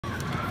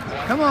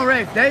Come on,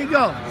 Raffe. There you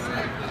go.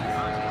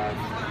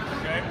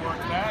 Okay, work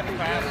that.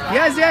 Pass that.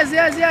 Yes, yes,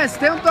 yes, yes.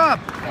 Stay on top.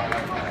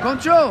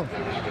 Control.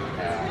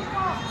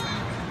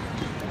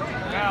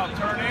 Now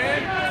turn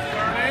in.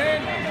 Turn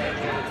in.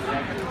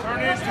 Turn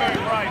into it,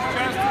 Bryce.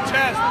 Chest to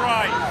chest,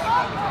 Bryce.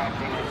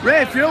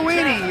 Raffe, you're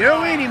winning. You're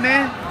winning,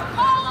 man.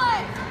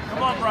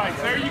 Come on, Bryce.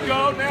 There you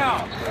go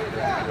now.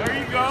 There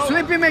you go.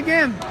 Sweep him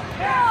again.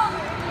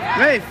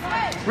 Raffe.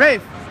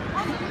 Raffe.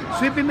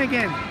 Sweep him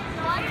again.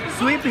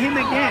 Sweep him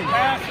again.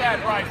 Pass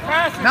that, Bryce.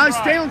 Pass it, Now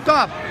Bryce. stay on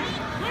top.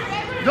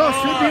 Go,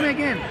 sweep him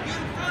again.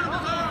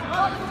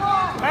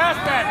 Pass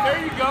that.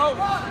 There you go.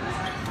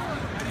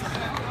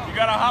 You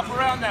got to hop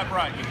around that,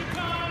 Bryce.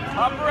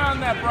 Hop around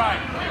that,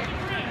 Bryce.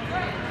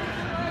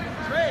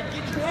 Trey,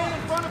 get your hand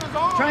in front of his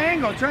arm.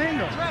 Triangle,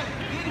 triangle. Trey,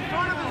 get in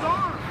front of his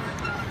arm.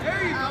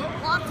 There you go.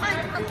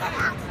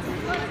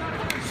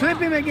 Sweep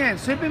him again.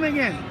 Sweep him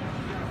again.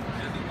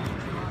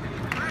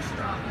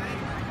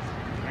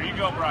 There you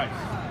go, Bryce.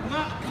 Come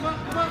on, come on,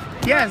 come on.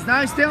 Yes,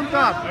 now stay on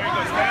top. There you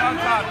go. Stay on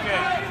top,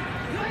 kid.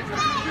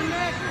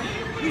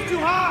 He's too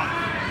high.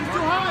 He's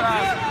too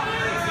high.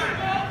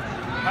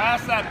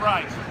 Pass that,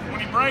 Bryce. When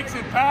he breaks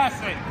it,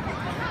 pass it.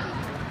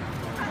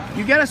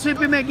 You gotta sweep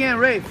him again,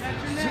 Raffe.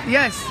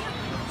 Yes.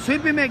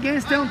 Sweep him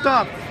again, stay on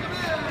top.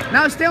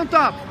 Now stay on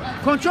top.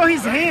 Control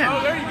his hand.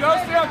 Oh, there you go.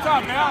 Stay on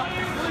top now.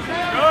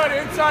 Good.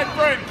 Inside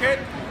frame, kid.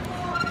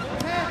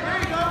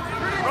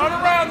 Run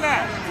around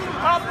that.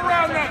 Hop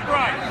around that,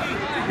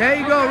 Bryce. There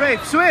you go,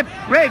 Raffe. Sweep.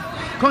 Raffe.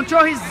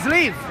 Control his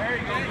sleeve.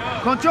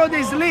 Control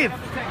the sleeve.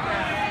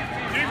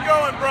 Keep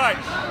going,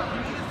 Bryce.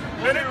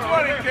 Minute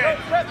 20, kid.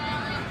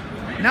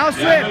 Now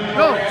sweep.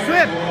 Go.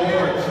 Sweep.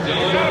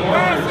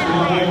 Pass it,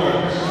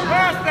 Bryce.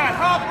 Pass that.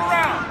 Hop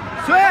around.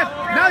 Sweep.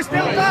 Now stay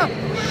on top.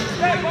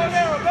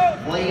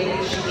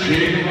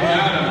 Jaden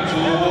Adam to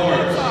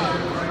awards.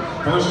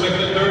 First,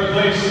 second, and third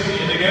place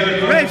in the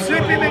category. Raffe,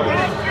 sweep him again.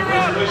 You're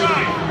up,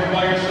 Bryce.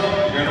 By yourself,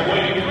 you're gonna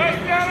win. Press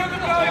down on the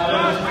belly.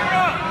 You're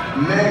up.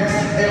 Max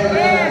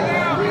Elwell,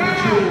 ring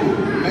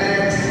 2.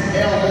 Max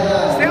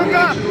Elwell. Stay on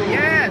top.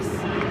 Yes.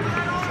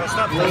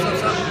 Stop.